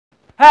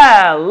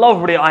Hello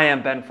everybody, I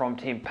am Ben from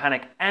Team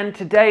Panic, and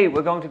today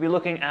we're going to be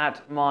looking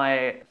at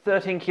my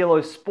 13 kilo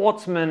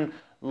sportsman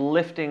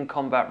lifting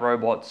combat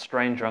robot,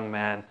 Strange Young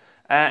Man.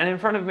 And in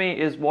front of me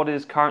is what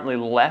is currently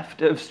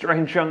left of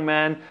Strange Young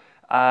Man.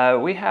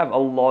 We have a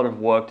lot of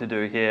work to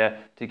do here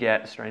to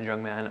get Strange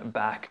Young Man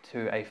back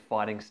to a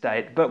fighting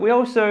state, but we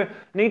also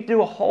need to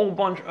do a whole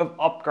bunch of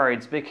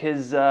upgrades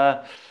because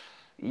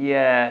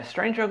yeah,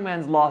 Strange Young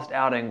Man's last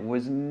outing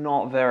was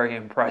not very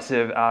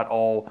impressive at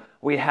all.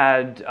 We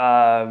had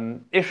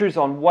issues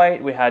on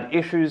weight, we had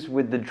issues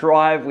with the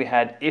drive, we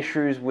had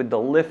issues with the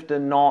lifter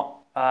not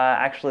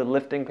actually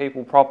lifting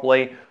people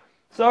properly.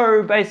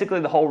 So basically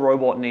the whole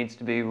robot needs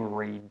to be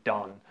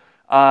redone.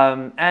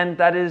 And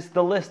that is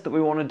the list that we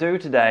want to do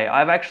today.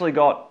 I've actually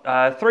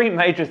got three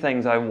major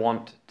things I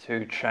want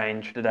to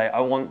change today.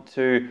 I want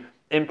to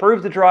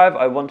improve the drive,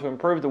 I want to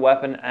improve the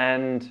weapon,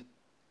 and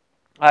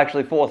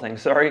actually four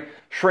things, sorry.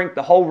 Shrink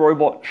the whole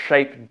robot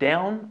shape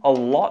down a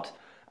lot,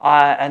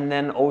 and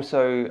then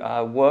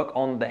also work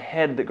on the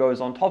head that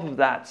goes on top of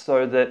that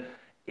so that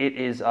it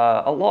is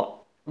a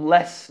lot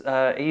less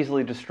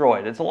easily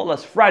destroyed. It's a lot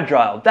less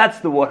fragile. That's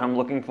the word I'm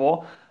looking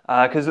for,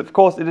 because of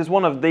course it is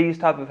one of these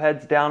type of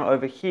heads down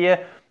over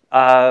here,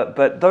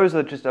 but those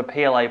are just a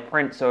PLA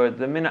print, so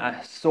the minute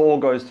a saw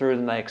goes through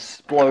them, they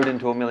explode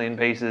into a million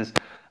pieces.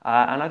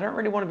 And I don't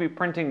really want to be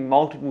printing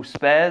multiple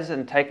spares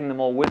and taking them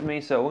all with me,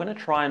 so we're going to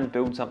try and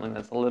build something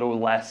that's a little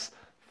less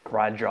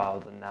fragile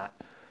than that.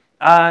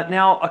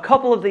 Now, a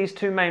couple of these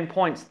two main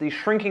points, the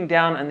shrinking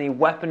down and the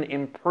weapon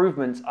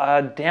improvements,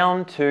 are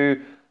down to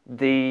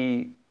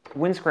the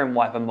windscreen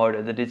wiper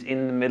motor that is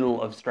in the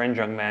middle of Strange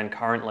Young Man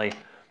currently.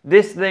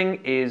 This thing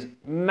is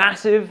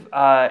massive,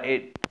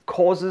 it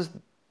causes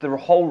the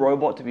whole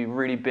robot to be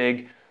really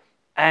big,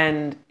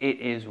 and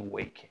it is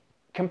weak.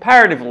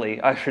 Comparatively,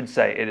 I should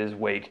say, it is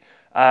weak.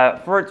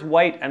 For its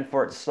weight and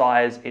for its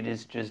size, it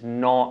is just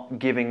not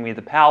giving me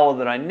the power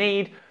that I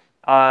need,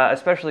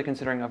 especially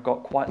considering I've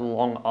got quite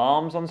long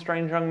arms on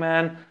Strange Young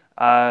Man.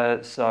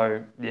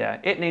 So yeah,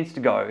 it needs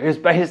to go. It's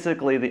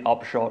basically the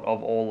upshot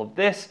of all of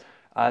this.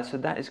 So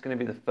that is going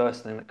to be the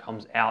first thing that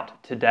comes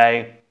out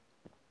today.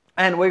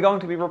 And we're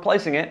going to be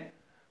replacing it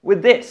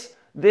with this.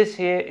 This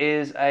here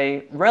is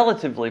a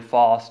relatively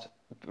fast,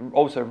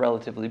 also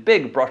relatively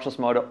big brushless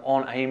motor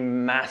on a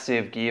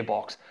massive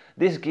gearbox.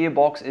 This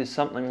gearbox is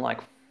something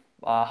like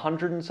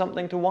 100 and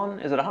something to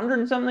 1. Is it 100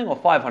 and something or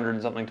 500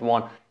 and something to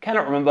 1?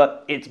 Cannot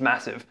remember. It's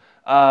massive.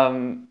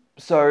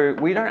 So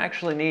we don't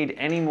actually need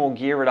any more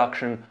gear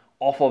reduction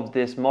off of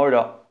this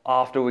motor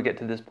after we get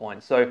to this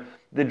point. So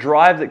the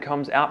drive that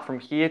comes out from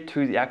here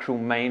to the actual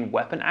main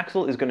weapon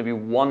axle is going to be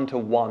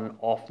 1-to-1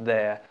 off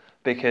there,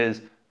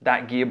 because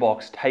that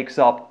gearbox takes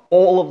up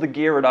all of the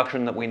gear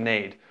reduction that we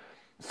need.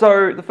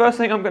 So the first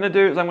thing I'm going to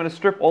do is I'm going to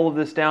strip all of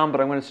this down,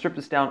 but I'm going to strip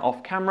this down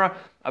off camera.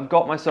 I've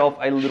got myself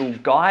a little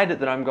guide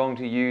that I'm going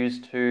to use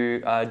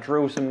to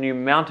drill some new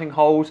mounting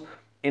holes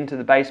into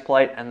the base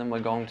plate, and then we're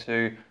going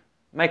to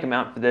make a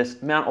mount for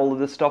this, mount all of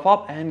this stuff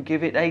up, and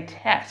give it a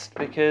test,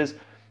 because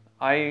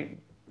I'm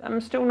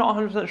still not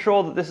 100%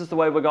 sure that this is the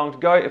way we're going to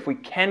go. If we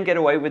can get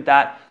away with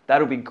that,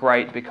 that'll be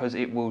great, because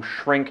it will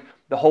shrink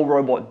the whole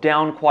robot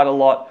down quite a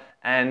lot,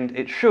 and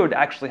it should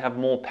actually have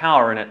more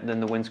power in it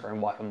than the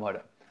windscreen wiper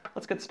motor.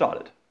 Let's get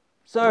started.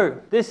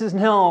 So this is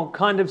now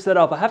kind of set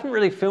up. I haven't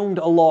really filmed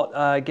a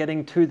lot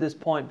getting to this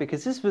point,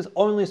 because this was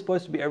only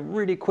supposed to be a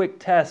really quick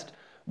test,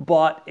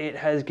 but it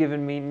has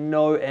given me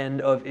no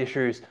end of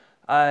issues.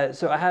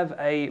 So I have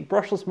a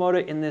brushless motor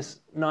in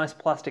this nice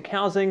plastic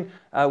housing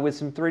with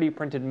some 3D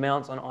printed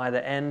mounts on either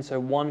end. So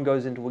one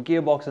goes into a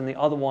gearbox and the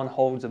other one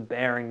holds a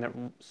bearing that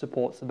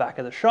supports the back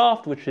of the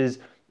shaft, which is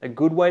a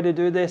good way to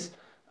do this.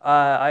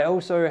 I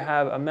also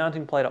have a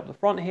mounting plate up the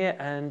front here,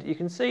 and you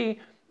can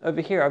see over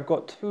here I've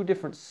got two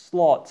different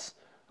slots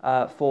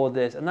for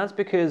this, and that's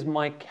because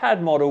my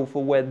CAD model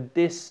for where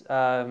this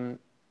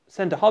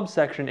center hub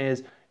section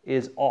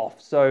is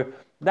off. So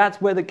that's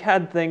where the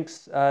CAD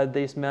thinks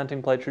this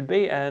mounting plate should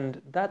be,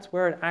 and that's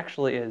where it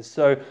actually is.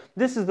 So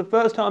this is the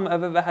first time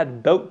I've ever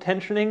had belt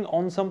tensioning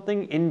on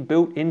something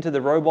inbuilt into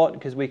the robot,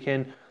 because we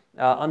can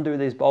undo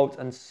these bolts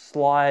and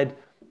slide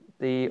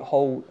the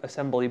whole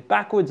assembly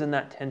backwards, and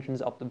that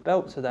tensions up the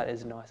belt, so that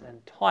is nice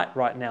and tight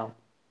right now.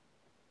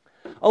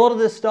 A lot of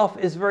this stuff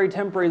is very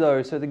temporary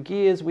though, so the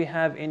gears we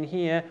have in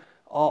here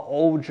are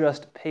all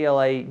just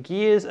PLA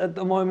gears at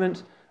the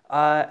moment,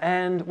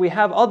 and we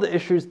have other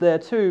issues there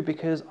too,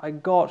 because I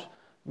got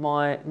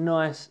my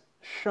nice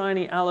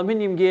shiny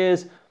aluminium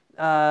gears,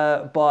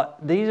 but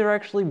these are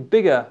actually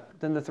bigger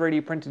than the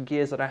 3D printed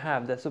gears that I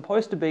have. They're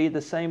supposed to be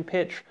the same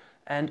pitch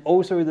and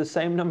also the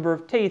same number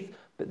of teeth,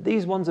 but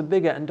these ones are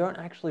bigger and don't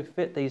actually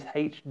fit these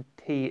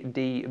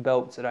HTD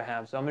belts that I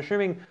have. So I'm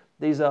assuming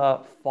these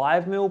are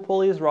 5mm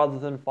pulleys rather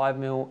than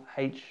 5mm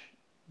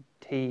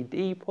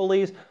HTD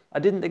pulleys. I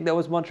didn't think there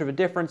was much of a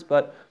difference,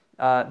 but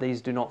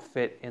these do not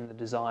fit in the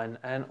design.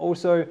 And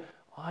also,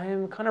 I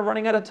am kind of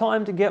running out of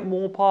time to get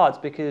more parts,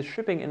 because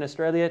shipping in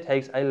Australia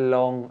takes a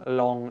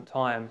long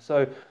time.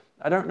 So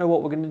I don't know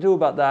what we're going to do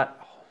about that.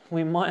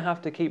 we might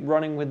have to keep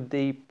running with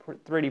the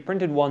 3D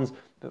printed ones,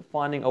 but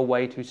finding a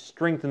way to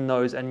strengthen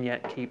those and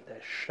yet keep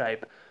their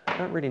shape. I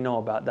don't really know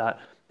about that.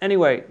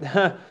 Anyway,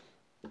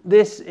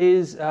 this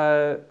is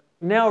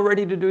now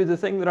ready to do the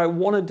thing that I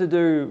wanted to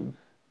do.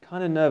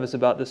 Kind of nervous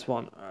about this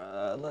one.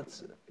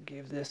 Let's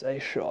give this a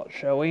shot,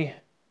 shall we?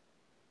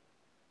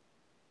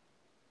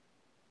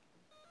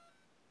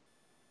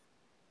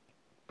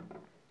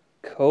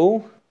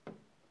 Cool.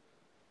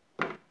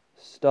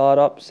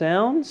 Startup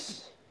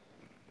sounds.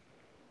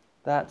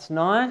 That's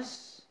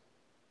nice.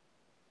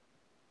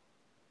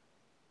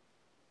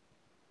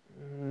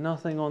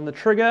 Nothing on the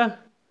trigger.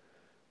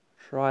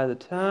 Try the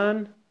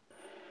turn.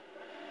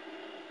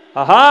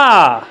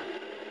 Aha!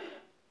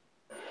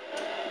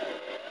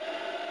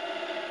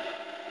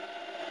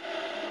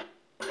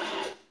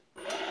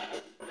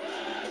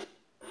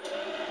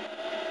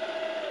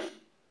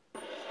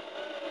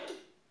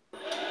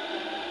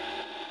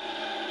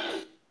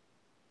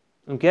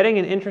 I'm getting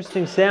an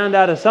interesting sound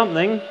out of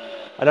something.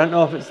 I don't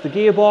know if it's the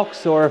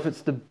gearbox or if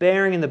it's the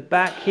bearing in the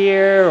back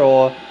here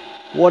or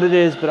what it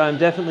is, but I'm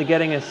definitely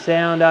getting a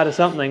sound out of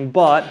something.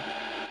 But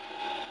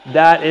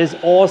that is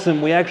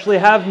awesome. We actually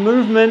have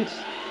movement.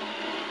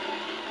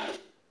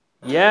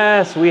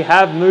 Yes, we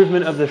have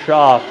movement of the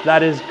shaft.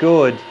 That is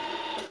good.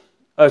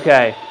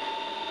 Okay.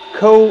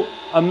 Cool.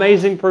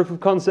 Amazing proof of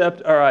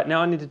concept. All right,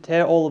 now I need to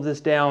tear all of this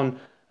down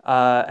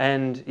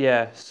and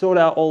yeah, sort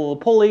out all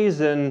the pulleys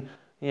and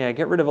yeah,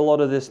 get rid of a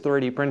lot of this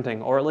 3D printing,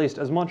 or at least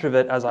as much of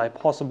it as I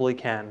possibly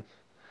can.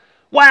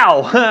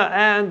 Wow,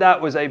 and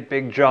that was a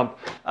big jump.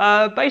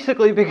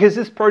 Basically because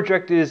this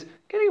project is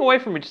getting away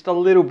from me just a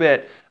little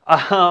bit.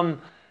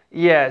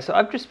 Yeah, so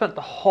I've just spent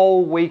the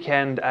whole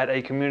weekend at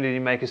a community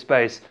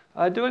makerspace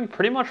doing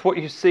pretty much what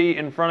you see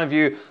in front of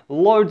you,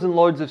 loads and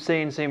loads of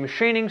CNC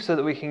machining so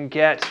that we can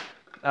get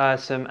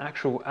some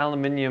actual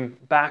aluminium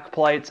back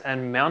plates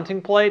and mounting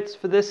plates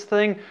for this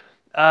thing.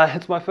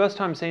 It's my first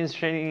time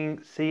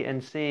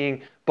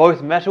CNCing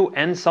both metal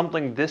and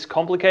something this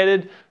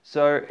complicated,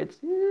 so it's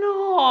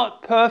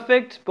not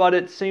perfect, but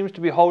it seems to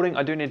be holding.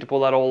 I do need to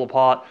pull that all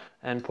apart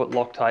and put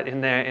Loctite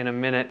in there in a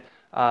minute,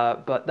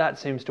 but that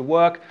seems to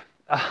work.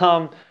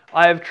 I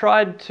have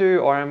tried to,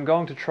 or I'm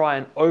going to try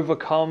and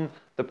overcome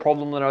the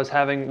problem that I was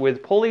having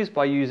with pulleys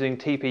by using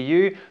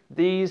TPU.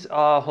 These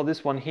are, well,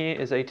 this one here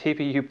is a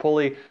TPU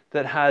pulley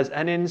that has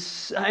an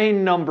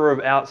insane number of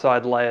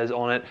outside layers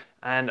on it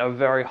and a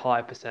very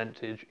high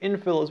percentage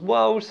infill as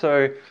well.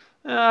 So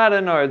I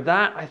don't know,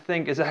 that I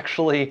think is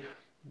actually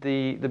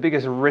the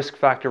biggest risk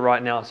factor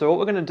right now. So what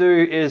we're going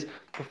to do is,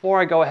 before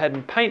I go ahead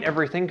and paint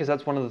everything, because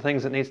that's one of the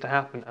things that needs to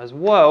happen as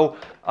well,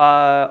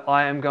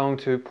 I am going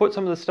to put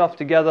some of the stuff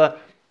together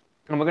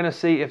and we're going to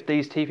see if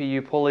these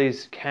TPU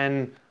pulleys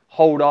can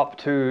hold up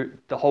to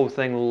the whole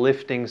thing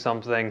lifting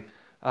something,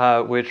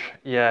 which,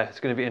 yeah, it's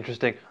going to be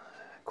interesting.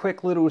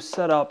 Quick little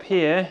setup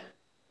here.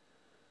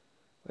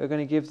 We're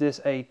going to give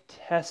this a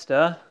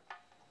tester,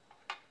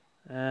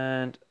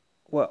 and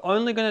we're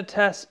only going to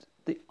test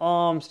the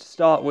arms to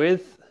start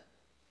with,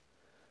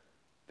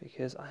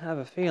 because I have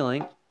a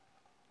feeling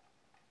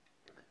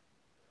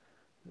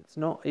it's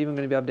not even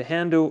going to be able to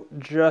handle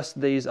just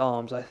these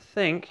arms. I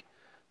think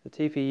the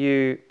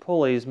TPU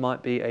pulleys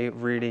might be a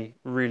really,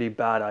 really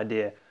bad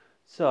idea.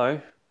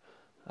 So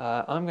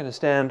I'm going to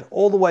stand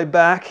all the way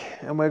back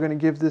and we're going to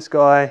give this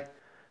guy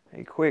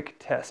a quick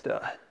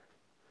tester.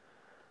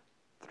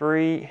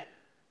 3,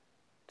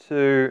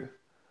 2,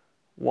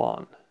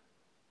 1.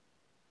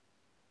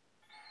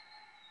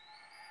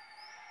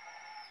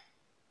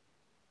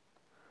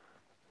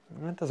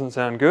 That doesn't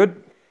sound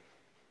good.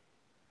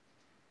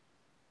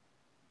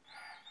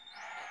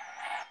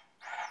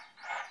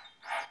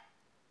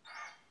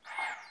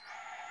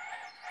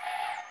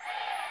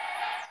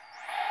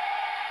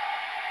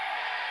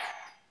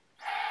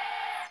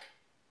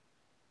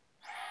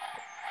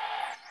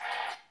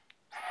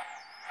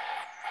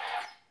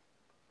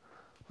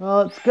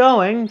 Well, it's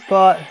going,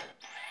 but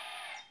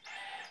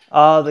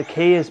the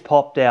key has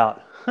popped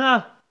out.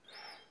 Huh.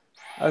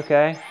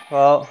 Okay,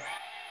 well,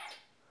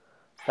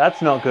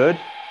 that's not good.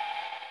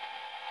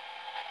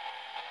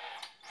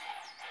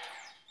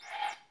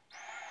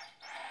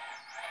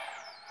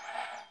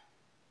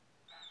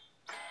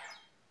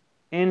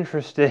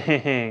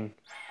 Interesting.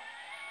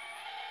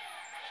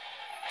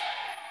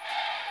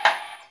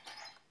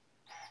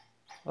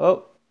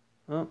 Oh,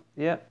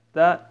 yeah,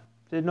 that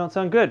did not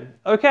sound good.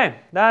 Okay,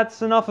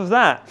 that's enough of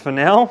that for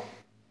now.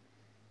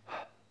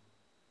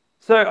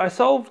 So I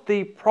solved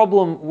the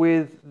problem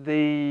with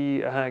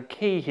the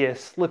key here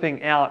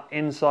slipping out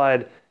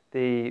inside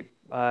the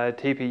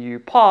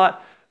TPU part,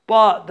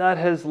 but that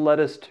has led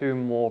us to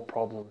more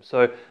problems.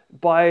 So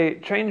by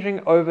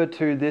changing over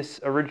to this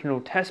original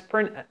test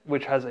print,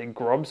 which has a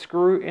grub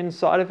screw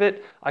inside of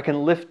it, I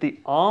can lift the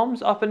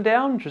arms up and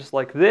down just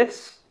like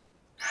this.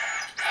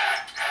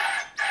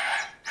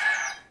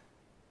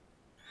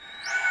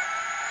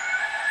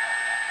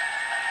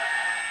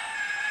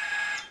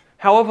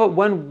 However,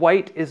 when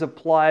weight is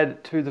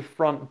applied to the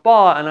front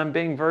bar, and I'm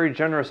being very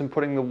generous in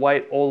putting the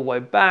weight all the way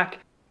back,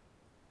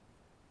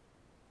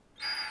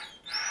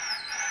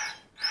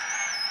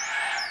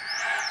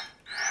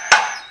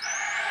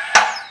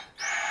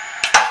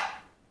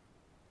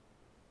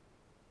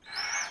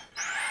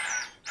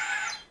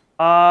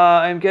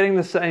 I'm getting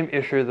the same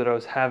issue that I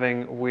was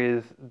having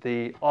with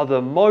the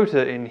other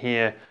motor in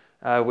here,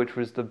 which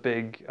was the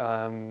big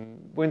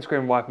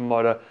windscreen wiper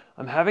motor.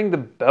 I'm having the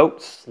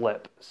belt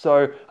slip.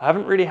 So I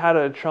haven't really had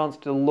a chance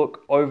to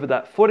look over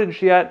that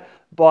footage yet,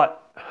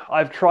 but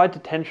I've tried to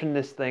tension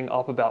this thing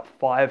up about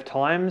 5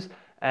 times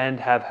and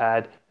have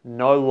had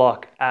no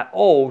luck at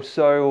all.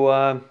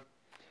 So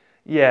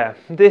yeah,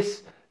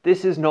 this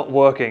is not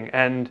working,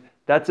 and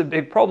that's a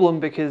big problem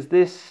because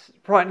this,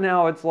 right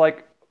now, it's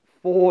like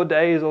 4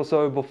 days or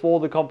so before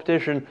the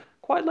competition,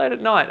 quite late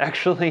at night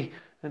actually.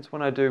 That's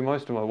when I do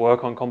most of my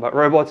work on combat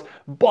robots,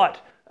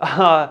 but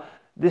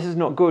this is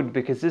not good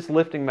because this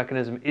lifting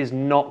mechanism is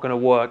not going to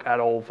work at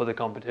all for the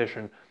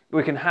competition.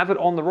 We can have it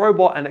on the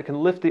robot and it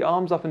can lift the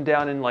arms up and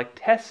down in like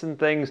tests and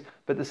things,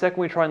 but the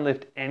second we try and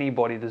lift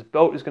anybody, this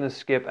belt is going to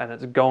skip and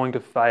it's going to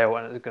fail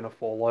and it's going to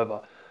fall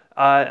over.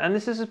 And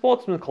this is a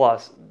sportsman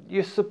class.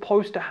 You're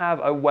supposed to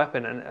have a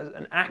weapon,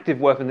 an active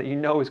weapon that you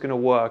know is going to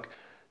work.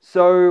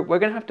 So we're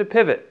going to have to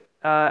pivot,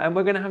 and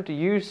we're going to have to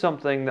use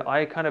something that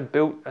I kind of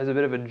built as a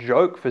bit of a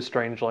joke for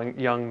Strange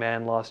Young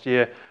Man last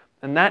year,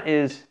 and that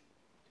is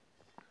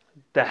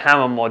the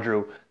hammer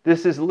module.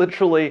 This is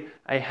literally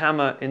a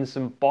hammer in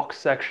some box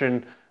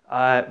section,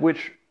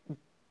 which,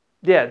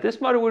 yeah,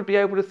 this motor would be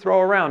able to throw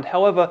around.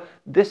 However,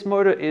 this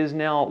motor is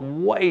now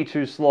way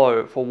too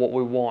slow for what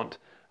we want,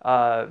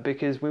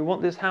 because we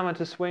want this hammer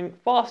to swing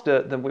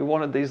faster than we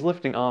wanted these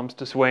lifting arms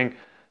to swing.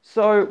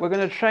 So we're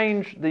going to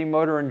change the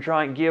motor and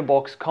giant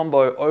gearbox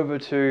combo over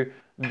to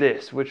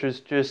this, which is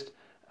just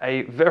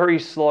a very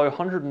slow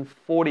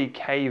 140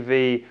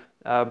 kV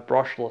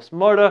brushless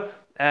motor.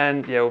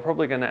 And yeah, we're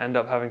probably going to end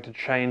up having to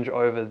change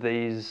over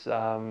these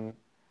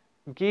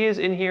gears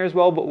in here as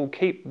well, but we'll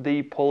keep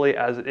the pulley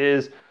as it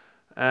is.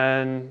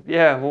 And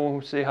yeah,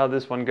 we'll see how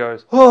this one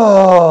goes.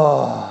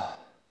 Oh,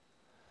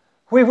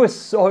 we were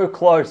so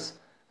close.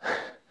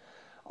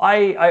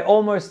 I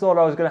almost thought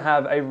I was going to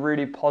have a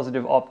really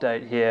positive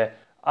update here.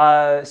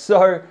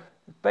 So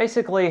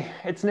basically,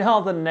 it's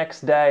now the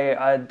next day.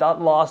 That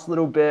last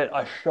little bit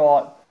I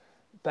shot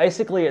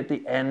basically at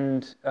the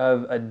end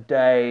of a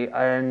day,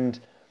 and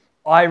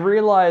I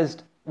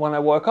realized when I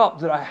woke up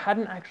that I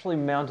hadn't actually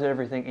mounted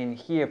everything in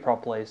here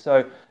properly.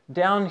 So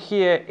down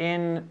here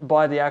in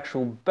by the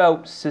actual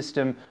belt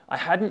system, I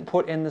hadn't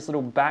put in this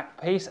little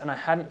back piece and I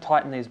hadn't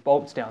tightened these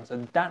bolts down.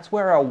 So that's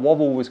where our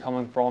wobble was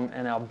coming from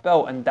in our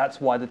belt, and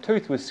that's why the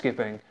tooth was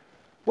skipping,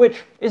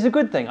 which is a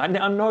good thing. I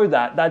now know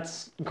that.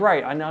 That's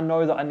great. I now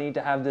know that I need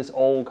to have this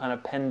all kind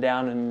of penned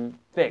down and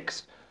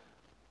fixed.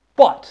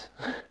 But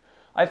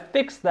I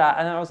fixed that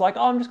and then I was like,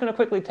 oh, I'm just going to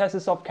quickly test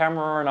this off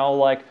camera and I'll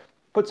like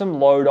put some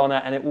load on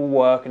it and it will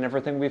work and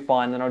everything will be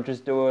fine. Then I'll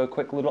just do a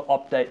quick little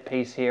update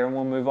piece here and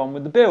we'll move on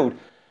with the build.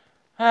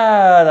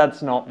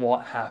 That's not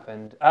what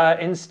happened.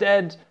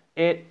 Instead,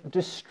 it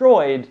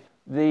destroyed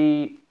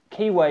the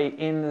keyway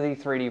in the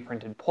 3D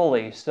printed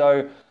pulley.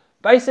 So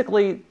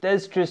basically,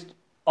 there's just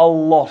a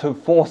lot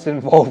of force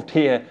involved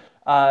here.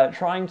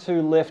 Trying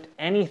to lift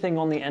anything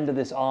on the end of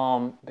this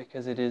arm,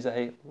 because it is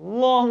a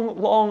long,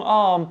 long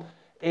arm,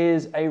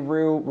 is a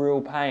real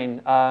pain.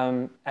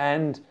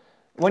 And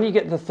when you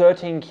get the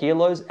 13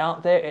 kilos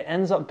out there, it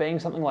ends up being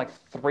something like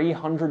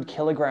 300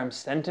 kilogram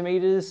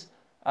centimeters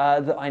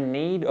that I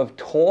need of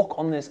torque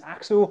on this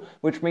axle,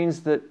 which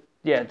means that,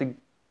 yeah, the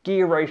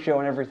gear ratio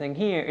and everything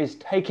here is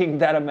taking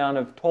that amount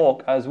of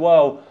torque as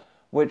well,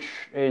 which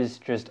is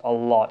just a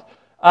lot.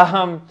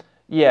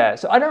 Yeah,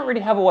 so I don't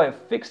really have a way of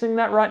fixing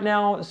that right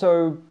now.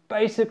 So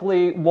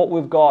basically what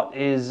we've got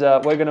is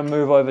we're going to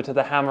move over to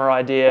the hammer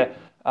idea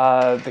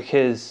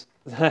because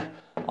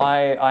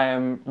I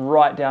am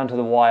right down to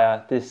the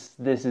wire. This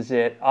is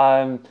it.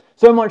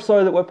 So much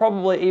so that we're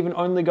probably even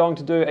only going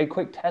to do a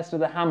quick test of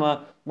the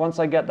hammer once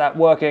I get that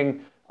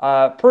working,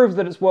 prove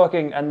that it's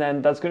working, and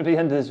then that's going to be the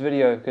end of this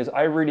video because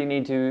I really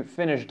need to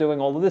finish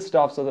doing all of this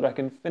stuff so that I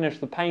can finish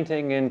the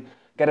painting and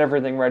get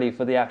everything ready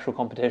for the actual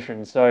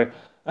competition. So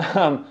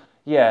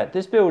yeah,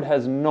 this build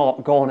has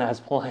not gone as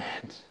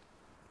planned.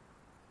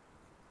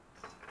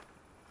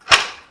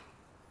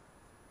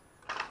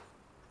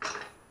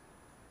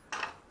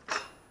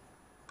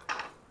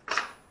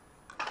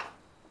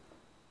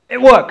 It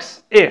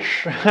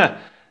works-ish.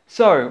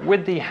 So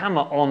with the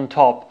hammer on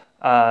top,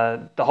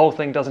 the whole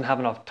thing doesn't have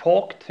enough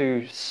torque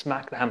to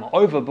smack the hammer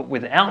over, but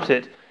without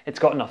it, it's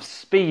got enough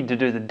speed to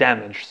do the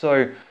damage.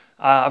 So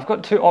I've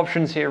got two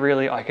options here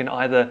really. I can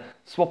either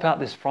swap out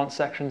this front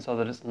section so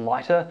that it's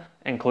lighter,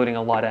 including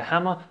a lighter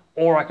hammer,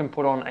 or I can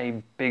put on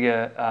a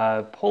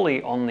bigger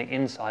pulley on the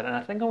inside. And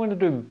I think I'm going to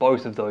do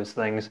both of those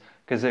things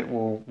because it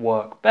will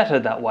work better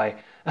that way.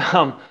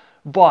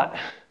 But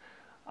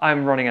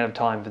I'm running out of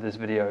time for this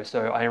video,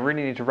 so I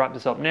really need to wrap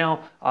this up now,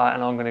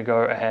 and I'm going to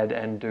go ahead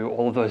and do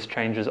all of those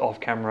changes off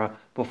camera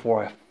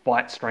before I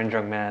fight Strange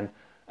Young Man.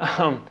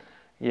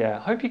 Yeah,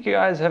 hope you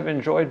guys have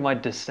enjoyed my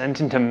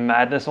descent into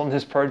madness on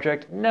this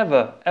project.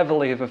 Never, ever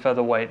leave a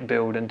featherweight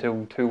build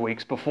until 2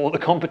 weeks before the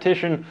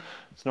competition.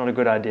 It's not a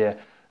good idea.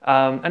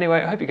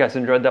 Anyway, I hope you guys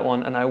enjoyed that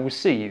one, and I will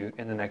see you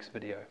in the next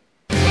video.